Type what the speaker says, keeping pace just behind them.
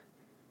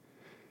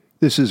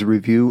This is a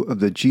review of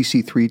the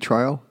GISSI-3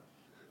 trial.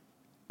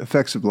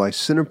 Effects of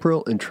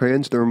lisinopril and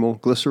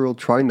transdermal glyceryl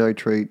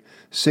trinitrate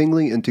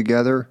singly and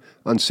together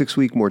on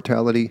 6-week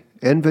mortality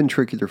and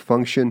ventricular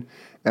function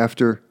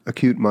after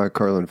acute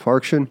myocardial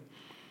infarction.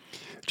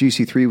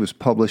 GISSI-3 was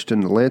published in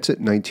The Lancet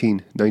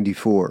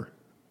 1994.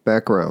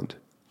 Background.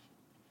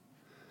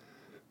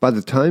 By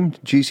the time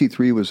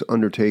GISSI-3 was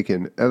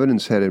undertaken,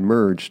 evidence had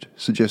emerged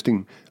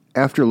suggesting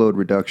afterload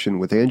reduction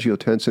with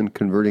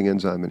angiotensin-converting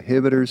enzyme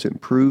inhibitors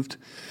improved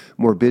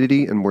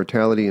morbidity and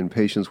mortality in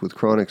patients with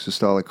chronic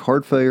systolic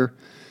heart failure,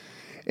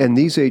 and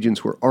these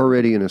agents were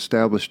already an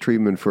established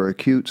treatment for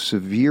acute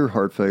severe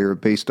heart failure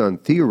based on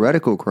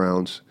theoretical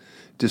grounds,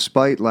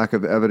 despite lack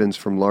of evidence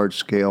from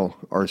large-scale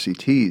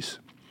RCTs.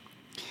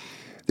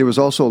 There was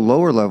also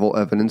lower-level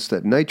evidence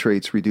that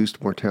nitrates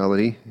reduced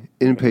mortality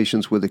in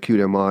patients with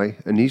acute MI,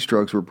 and these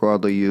drugs were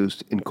broadly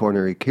used in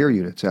coronary care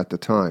units at the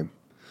time.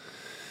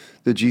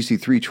 The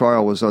GISSI-3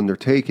 trial was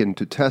undertaken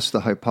to test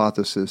the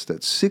hypothesis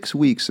that 6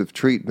 weeks of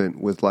treatment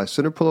with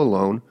lisinopril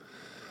alone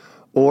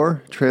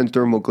or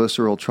transdermal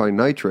glyceryl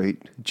trinitrate,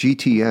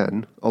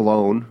 GTN,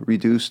 alone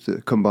reduced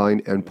the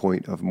combined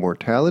endpoint of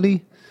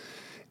mortality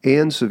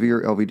and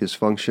severe LV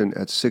dysfunction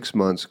at 6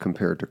 months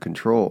compared to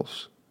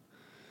controls.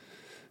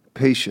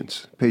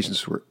 Patients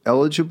were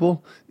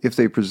eligible if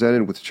they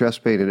presented with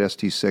chest pain and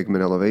ST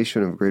segment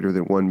elevation of greater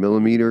than 1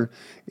 millimeter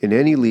in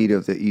any lead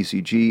of the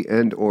ECG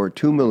and or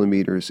 2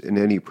 millimeters in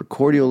any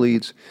precordial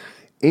leads,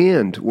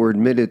 and were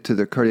admitted to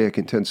the cardiac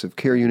intensive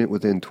care unit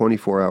within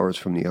 24 hours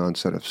from the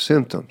onset of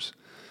symptoms.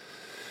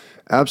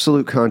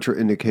 Absolute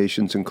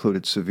contraindications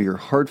included severe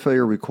heart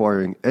failure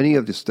requiring any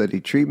of the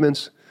studied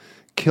treatments,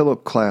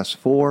 Killip class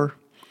 4,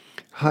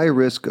 high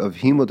risk of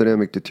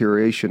hemodynamic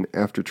deterioration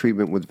after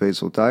treatment with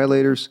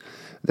vasodilators,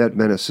 that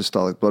meant a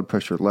systolic blood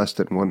pressure less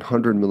than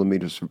 100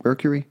 millimeters of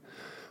mercury,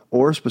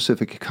 or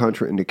specific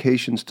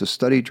contraindications to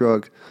study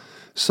drug,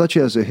 such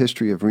as a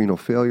history of renal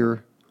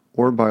failure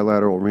or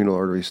bilateral renal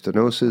artery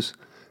stenosis,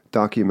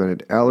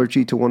 documented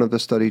allergy to one of the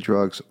study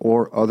drugs,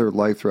 or other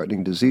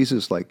life-threatening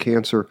diseases like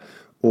cancer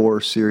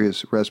or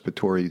serious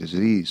respiratory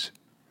disease.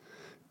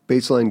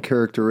 Baseline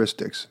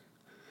characteristics.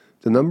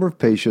 The number of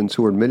patients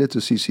who were admitted to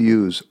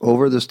CCUs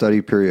over the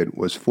study period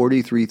was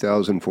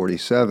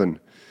 43,047,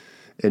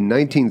 and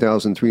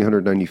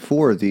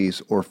 19,394 of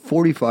these, or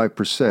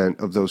 45%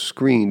 of those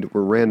screened,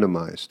 were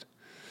randomized.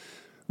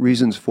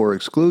 Reasons for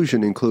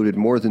exclusion included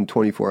more than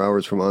 24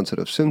 hours from onset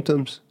of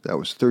symptoms, that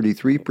was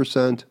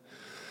 33%,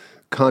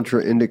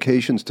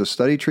 contraindications to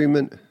study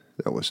treatment,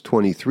 that was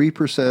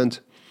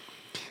 23%,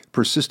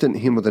 persistent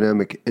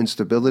hemodynamic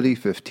instability,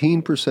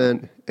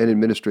 15%, and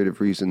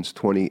administrative reasons,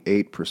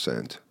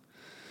 28%.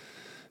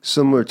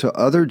 Similar to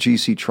other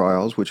GISSI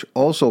trials, which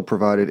also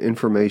provided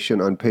information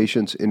on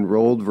patients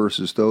enrolled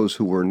versus those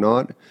who were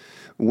not,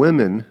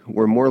 women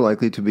were more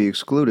likely to be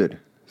excluded,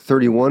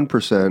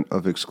 31%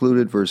 of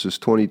excluded versus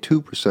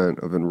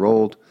 22% of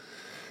enrolled,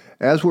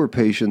 as were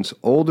patients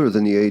older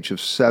than the age of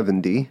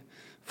 70,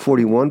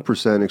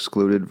 41%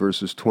 excluded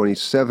versus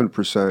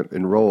 27%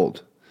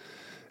 enrolled.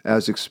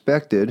 As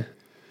expected,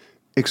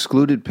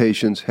 excluded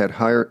patients had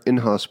higher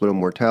in-hospital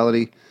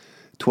mortality,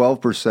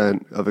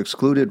 12% of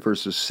excluded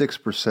versus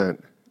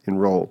 6%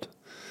 enrolled.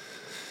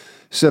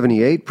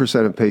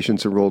 78% of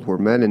patients enrolled were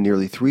men, and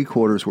nearly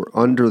 3/4 were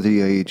under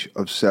the age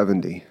of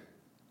 70.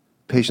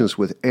 Patients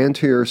with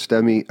anterior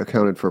STEMI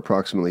accounted for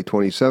approximately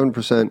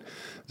 27%,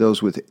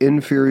 those with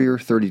inferior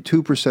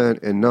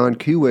 32%, and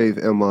non-Q-wave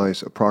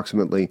MIs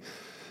approximately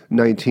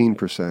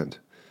 19%.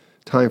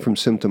 Time from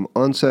symptom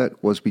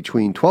onset was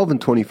between 12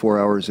 and 24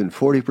 hours in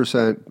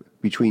 40%,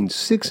 between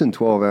 6 and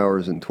 12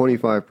 hours in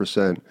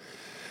 25%,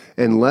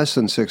 and less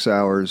than 6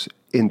 hours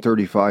in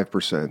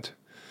 35%.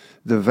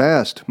 The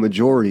vast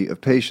majority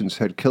of patients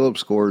had Killip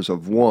scores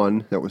of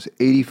 1, that was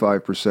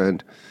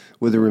 85%,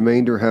 with the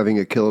remainder having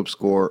a Killip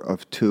score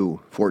of 2,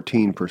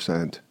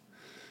 14%.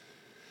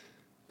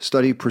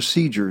 Study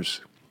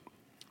procedures.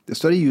 The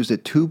study used a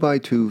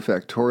 2x2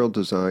 factorial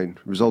design,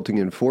 resulting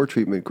in 4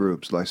 treatment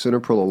groups: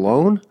 lisinopril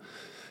alone,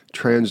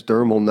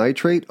 transdermal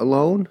nitrate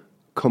alone,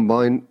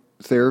 combined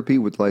therapy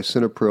with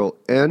lisinopril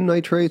and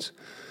nitrates,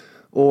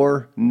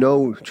 or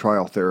no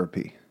trial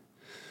therapy.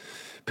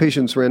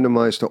 Patients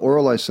randomized to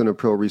oral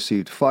lisinopril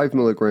received 5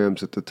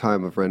 milligrams at the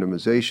time of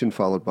randomization,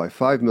 followed by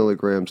 5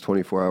 milligrams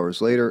 24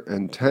 hours later,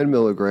 and 10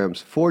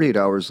 milligrams 48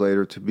 hours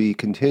later, to be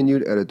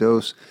continued at a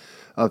dose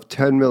of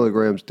 10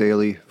 milligrams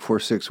daily for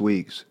 6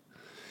 weeks.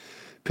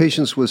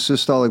 Patients with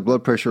systolic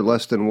blood pressure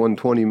less than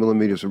 120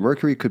 millimeters of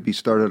mercury could be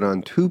started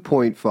on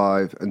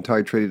 2.5 and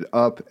titrated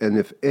up, and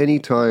if any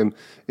time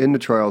in the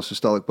trial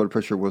systolic blood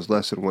pressure was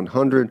less than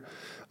 100,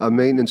 a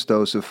maintenance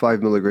dose of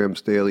 5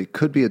 milligrams daily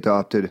could be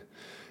adopted,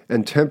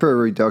 and temporary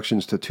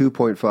reductions to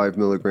 2.5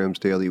 milligrams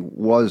daily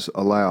was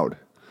allowed.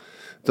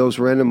 Those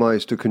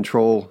randomized to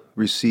control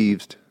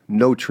received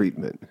no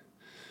treatment.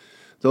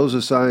 Those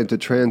assigned to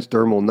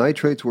transdermal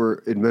nitrates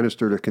were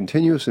administered a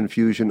continuous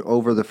infusion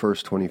over the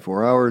first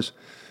 24 hours,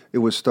 It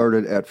was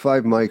started at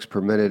 5 mics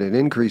per minute and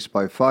increased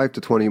by 5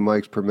 to 20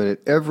 mics per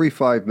minute every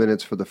 5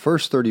 minutes for the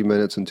first 30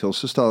 minutes until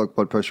systolic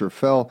blood pressure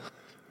fell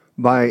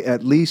by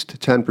at least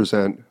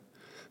 10%,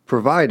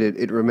 provided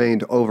it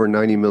remained over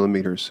 90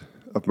 millimeters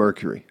of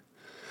mercury.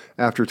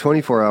 After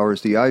 24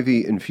 hours, the IV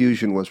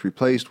infusion was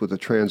replaced with a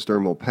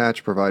transdermal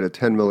patch provided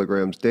 10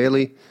 milligrams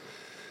daily.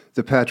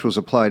 The patch was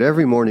applied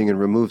every morning and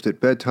removed at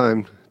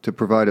bedtime to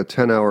provide a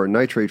 10-hour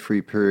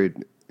nitrate-free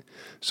period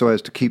so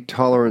as to keep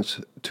tolerance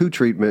to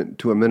treatment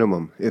to a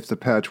minimum. If the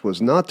patch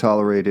was not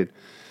tolerated,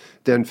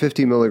 then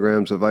 50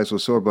 milligrams of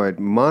isosorbide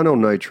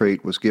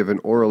mononitrate was given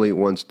orally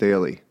once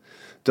daily.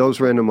 Those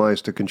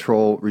randomized to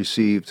control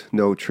received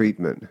no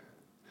treatment.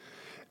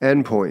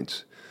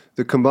 Endpoints.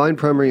 The combined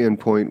primary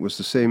endpoint was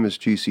the same as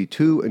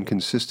GISSI-2 and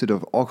consisted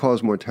of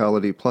all-cause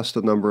mortality plus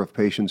the number of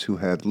patients who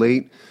had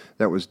late,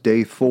 that was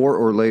day 4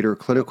 or later,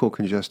 clinical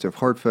congestive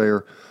heart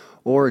failure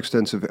or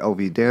extensive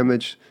LV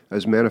damage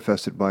as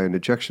manifested by an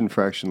ejection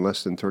fraction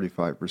less than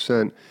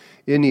 35%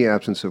 in the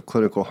absence of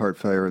clinical heart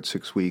failure at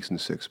 6 weeks and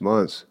 6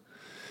 months.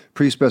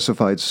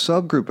 Pre-specified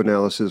subgroup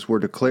analyses were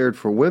declared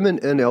for women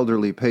and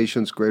elderly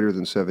patients greater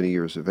than 70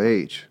 years of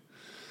age.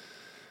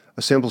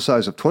 A sample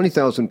size of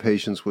 20,000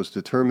 patients was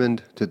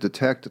determined to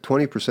detect a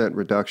 20%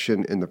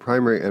 reduction in the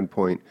primary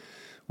endpoint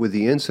with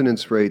the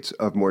incidence rates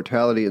of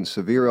mortality and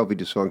severe LV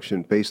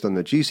dysfunction based on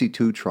the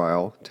GISSI-2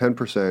 trial,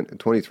 10% and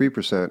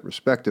 23%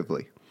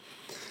 respectively.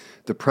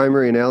 The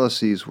primary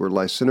analyses were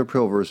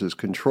lisinopril versus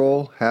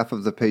control. Half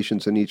of the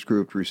patients in each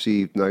group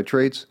received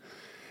nitrates,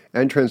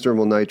 and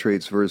transdermal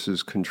nitrates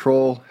versus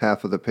control.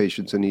 Half of the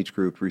patients in each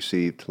group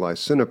received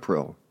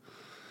lisinopril.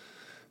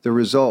 The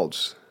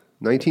results: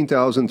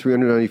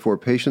 19,394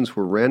 patients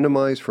were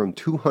randomized from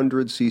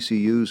 200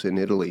 CCUs in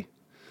Italy.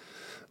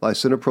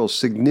 Lisinopril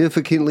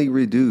significantly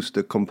reduced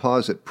the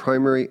composite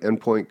primary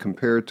endpoint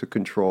compared to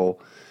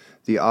control.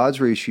 The odds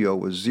ratio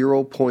was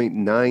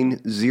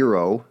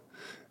 0.90.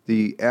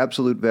 The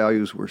absolute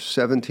values were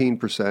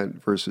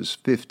 17% versus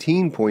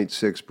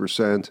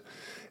 15.6%,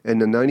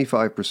 and the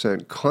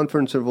 95%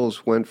 confidence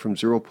intervals went from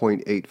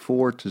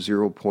 0.84 to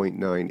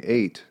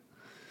 0.98.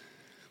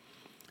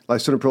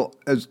 Lisinopril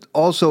has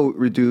also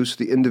reduced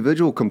the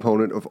individual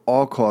component of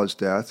all-cause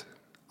death,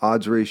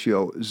 odds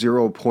ratio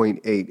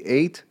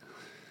 0.88,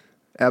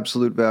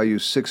 absolute value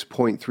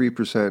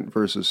 6.3%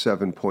 versus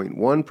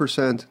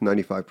 7.1%,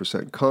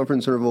 95%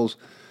 confidence intervals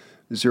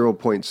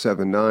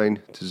 0.79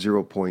 to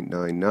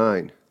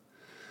 0.99.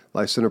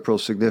 Lisinopril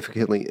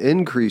significantly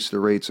increased the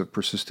rates of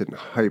persistent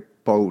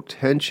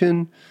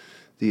hypotension.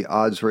 The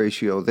odds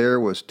ratio there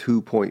was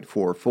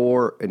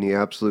 2.44, and the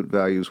absolute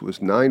values was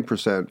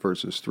 9%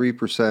 versus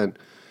 3%.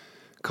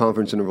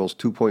 Confidence intervals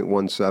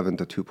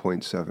 2.17 to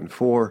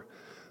 2.74.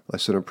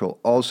 Lisinopril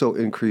also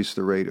increased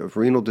the rate of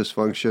renal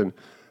dysfunction.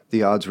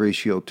 The odds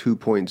ratio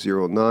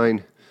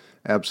 2.09,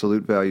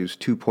 absolute values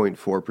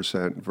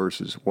 2.4%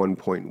 versus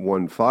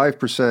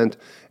 1.15%,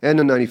 and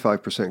the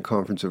 95%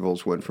 confidence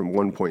intervals went from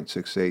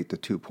 1.68 to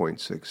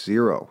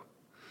 2.60.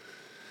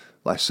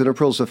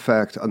 Lisinopril's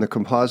effect on the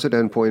composite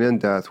endpoint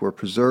and death were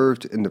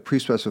preserved in the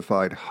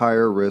pre-specified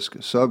higher risk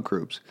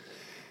subgroups.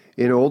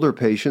 In older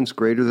patients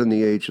greater than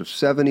the age of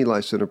 70,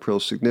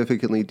 lisinopril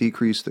significantly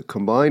decreased the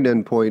combined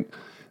endpoint.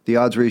 The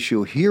odds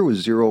ratio here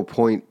was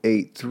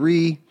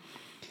 0.83.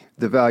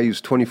 The values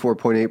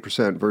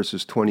 24.8%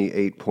 versus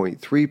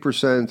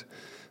 28.3%.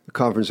 The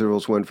confidence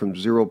intervals went from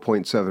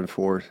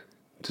 0.74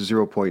 to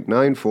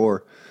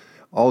 0.94.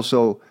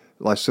 Also,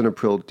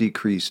 lisinopril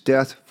decreased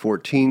death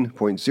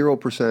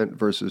 14.0%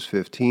 versus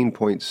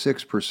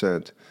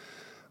 15.6%.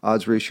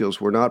 Odds ratios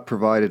were not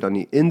provided on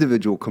the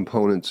individual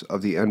components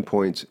of the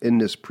endpoints in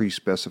this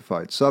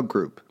pre-specified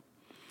subgroup.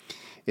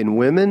 In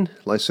women,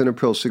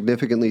 lisinopril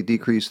significantly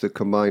decreased the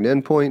combined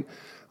endpoint.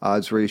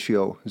 Odds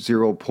ratio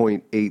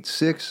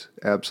 0.86,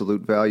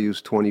 absolute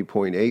values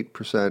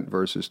 20.8%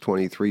 versus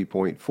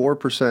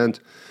 23.4%,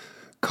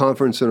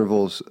 confidence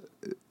intervals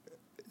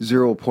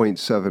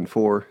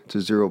 0.74 to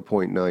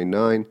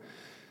 0.99.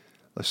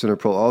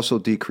 Lisinopril also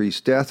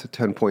decreased death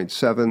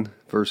 10.7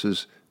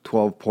 versus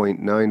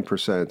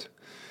 12.9%.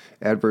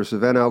 Adverse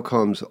event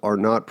outcomes are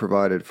not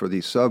provided for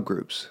these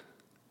subgroups.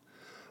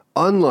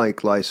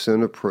 Unlike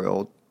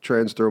lisinopril,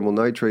 transdermal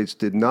nitrates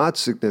did not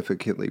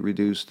significantly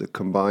reduce the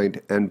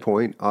combined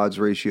endpoint, odds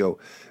ratio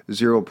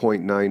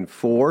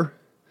 0.94,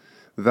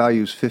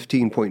 values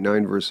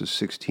 15.9 versus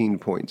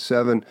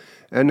 16.7,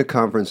 and the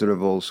confidence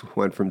intervals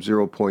went from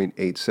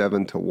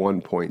 0.87 to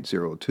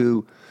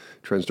 1.02.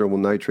 Transdermal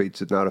nitrates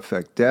did not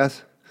affect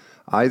death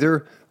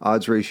either,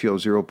 odds ratio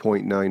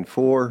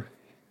 0.94,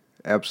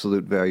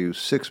 absolute values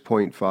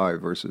 6.5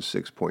 versus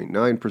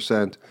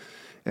 6.9%,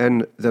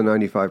 and the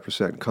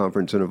 95%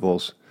 confidence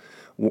intervals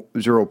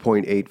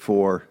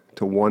 0.84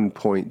 to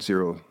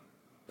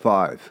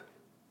 1.05.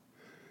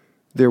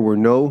 There were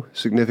no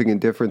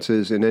significant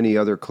differences in any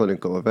other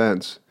clinical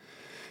events.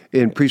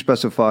 In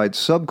pre-specified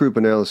subgroup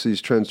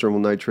analyses, transdermal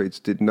nitrates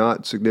did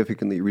not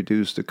significantly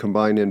reduce the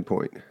combined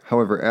endpoint.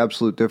 However,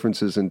 absolute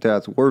differences in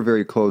death were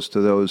very close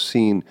to those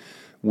seen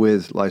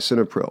with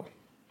lisinopril.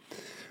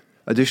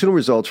 Additional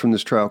results from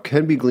this trial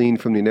can be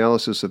gleaned from the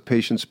analysis of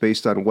patients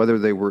based on whether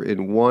they were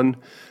in one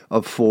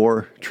of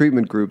 4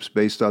 treatment groups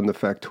based on the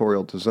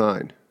factorial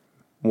design.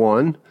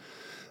 1.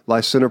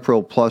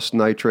 Lisinopril plus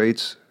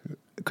nitrates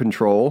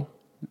control.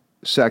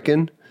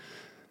 2.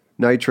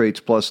 Nitrates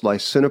plus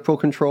lisinopril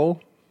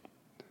control.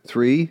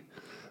 3.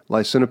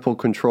 Lisinopril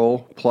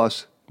control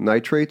plus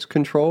nitrates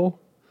control,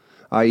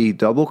 i.e.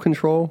 double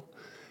control.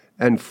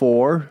 And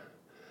 4.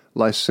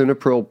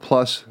 Lisinopril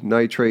plus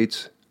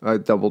nitrates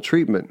double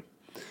treatment.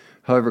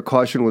 However,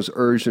 caution was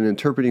urged in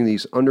interpreting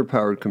these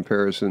underpowered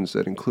comparisons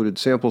that included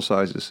sample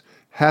sizes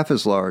half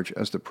as large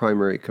as the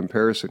primary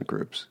comparison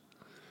groups.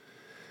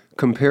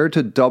 Compared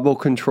to double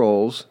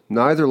controls,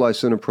 neither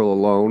lisinopril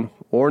alone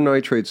or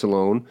nitrates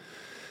alone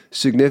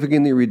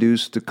significantly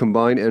reduced the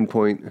combined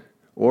endpoint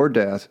or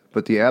death,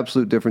 but the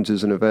absolute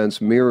differences in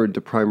events mirrored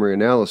the primary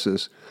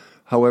analysis.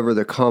 However,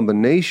 the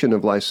combination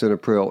of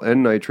lisinopril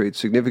and nitrates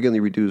significantly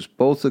reduced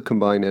both the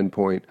combined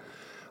endpoint,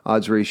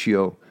 odds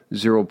ratio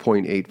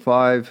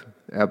 0.85,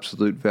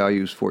 absolute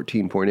values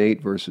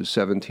 14.8 versus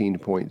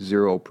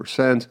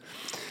 17.0%,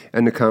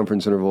 and the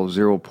confidence interval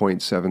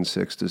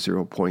 0.76 to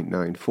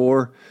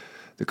 0.94.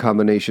 The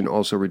combination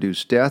also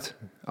reduced death,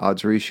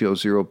 odds ratio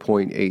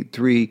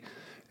 0.83,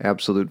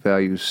 absolute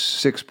values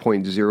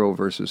 6.0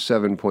 versus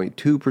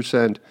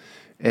 7.2%,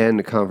 and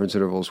the confidence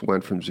intervals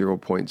went from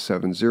 0.70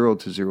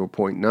 to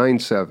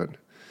 0.97.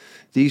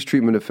 These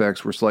treatment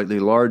effects were slightly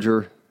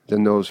larger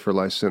than those for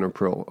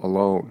lisinopril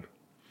alone.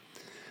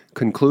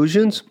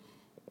 Conclusions?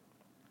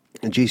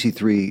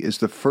 GISSI-3 is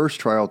the first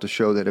trial to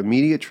show that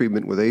immediate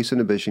treatment with ACE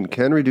inhibition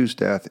can reduce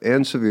death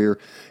and severe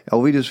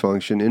LV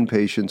dysfunction in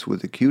patients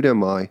with acute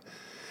MI,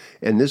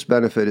 and this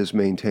benefit is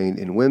maintained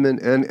in women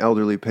and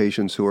elderly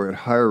patients who are at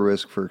higher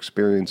risk for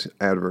experiencing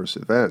adverse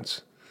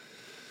events.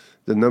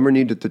 The number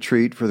needed to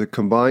treat for the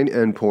combined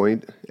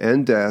endpoint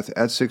and death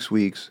at 6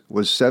 weeks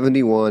was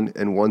 71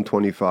 and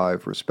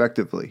 125,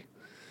 respectively.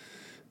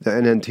 The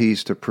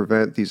NNTs to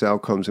prevent these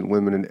outcomes in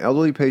women and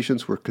elderly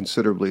patients were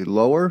considerably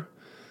lower.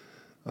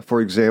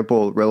 For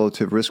example,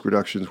 relative risk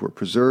reductions were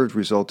preserved,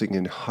 resulting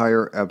in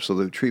higher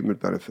absolute treatment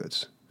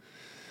benefits.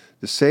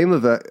 The same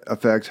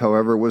effect,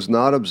 however, was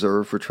not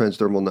observed for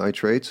transdermal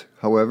nitrates.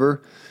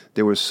 However,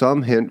 there was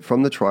some hint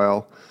from the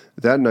trial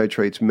that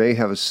nitrates may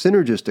have a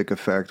synergistic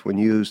effect when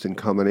used in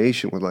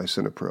combination with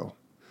lisinopril.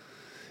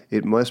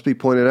 It must be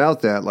pointed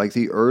out that, like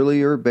the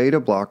earlier beta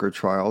blocker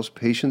trials,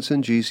 patients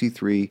in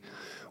GISSI-3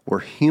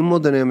 were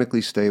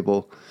hemodynamically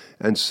stable,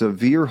 and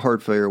severe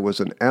heart failure was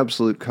an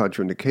absolute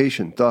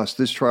contraindication. Thus,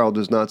 this trial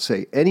does not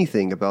say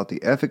anything about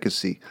the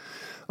efficacy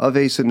of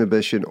ACE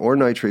inhibition or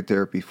nitrate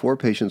therapy for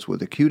patients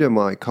with acute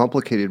MI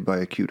complicated by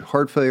acute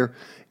heart failure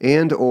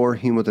and or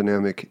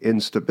hemodynamic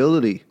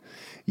instability.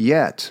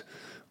 Yet,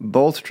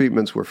 both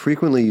treatments were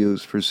frequently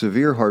used for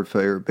severe heart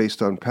failure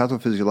based on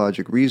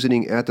pathophysiologic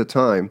reasoning at the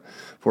time,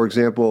 for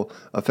example,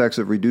 effects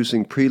of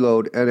reducing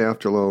preload and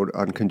afterload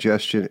on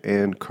congestion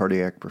and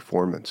cardiac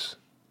performance.